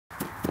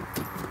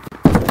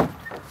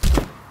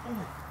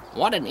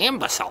What an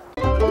imbecile.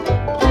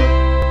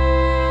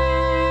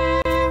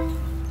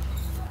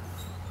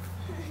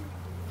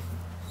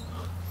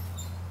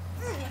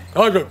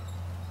 Cousin.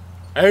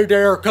 Hey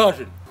there,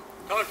 cousin.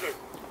 Cousin.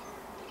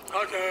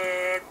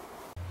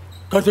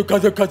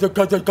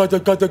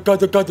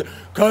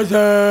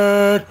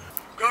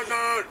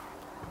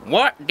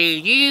 What do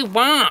you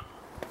want?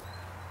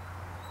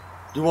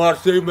 You want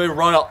to see me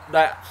run up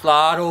that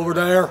slide over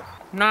there?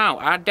 No,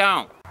 I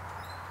don't.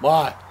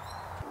 Why?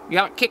 You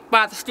got kicked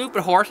by the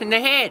stupid horse in the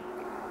head.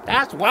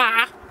 That's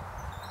why.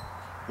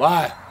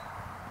 Why?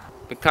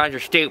 Because you're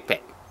stupid.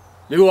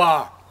 You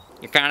are.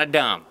 You're kind of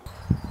dumb.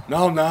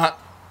 No, I'm not.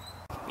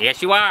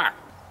 Yes, you are.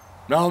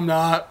 No, I'm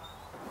not.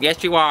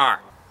 Yes, you are.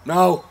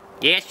 No.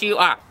 Yes, you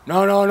are.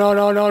 No.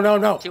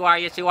 Yes, you are.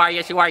 Yes, you are.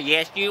 Yes, you are.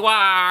 Yes, you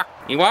are.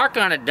 You are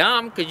kind of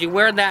dumb because you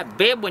wear that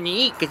bib when you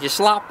eat because you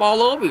slop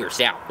all over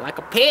yourself like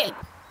a pig.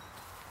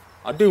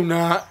 I do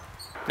not.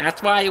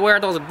 That's why you wear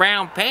those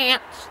brown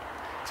pants.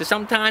 So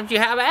sometimes you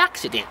have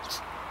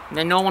accidents. And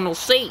then no one will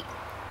see.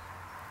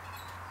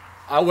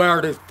 I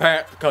wear these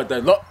pants because they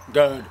look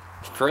good.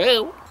 It's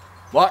true.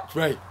 Watch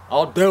me.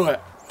 I'll do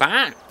it.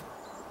 Fine.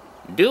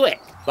 Do it.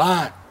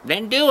 Fine.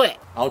 Then do it.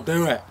 I'll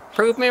do it.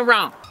 Prove me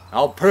wrong.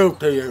 I'll prove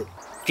to you.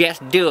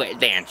 Just do it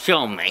then.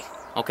 Show me.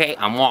 Okay,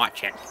 I'm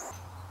watching.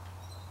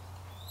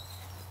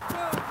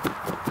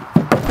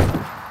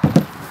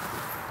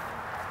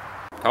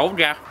 Told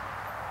ya.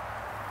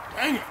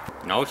 Dang it.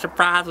 No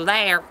surprise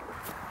there.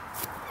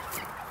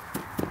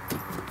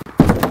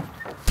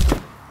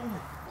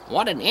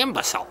 What an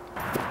imbecile.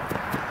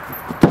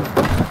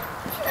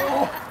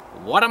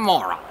 What a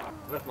moron.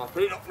 Lift my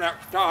feet up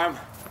next time.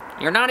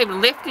 You're not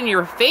even lifting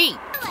your feet.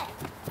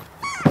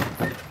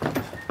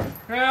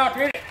 Yeah, I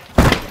did it.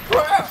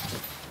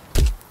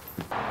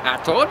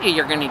 I told you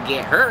you're gonna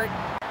get hurt.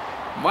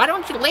 Why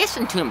don't you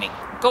listen to me?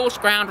 Go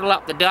scroungle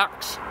up the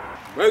ducks.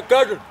 Hey,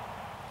 cousin.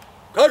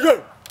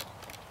 Cousin.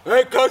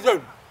 Hey,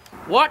 cousin.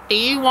 What do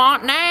you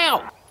want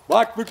now?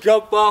 Watch me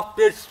jump off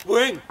this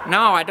swing.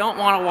 No, I don't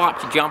want to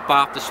watch you jump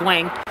off the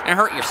swing and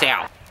hurt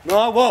yourself. No,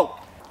 I won't.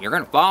 You're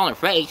gonna fall on your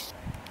face.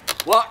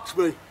 Watch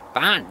me.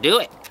 Fine, do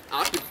it.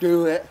 I can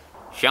do it.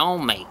 Show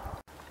me.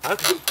 I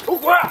can do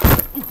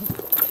it.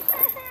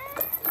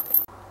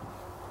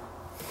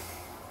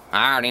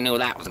 I already knew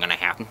that was gonna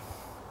happen.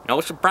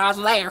 No surprise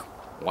there.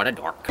 What a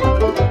dork.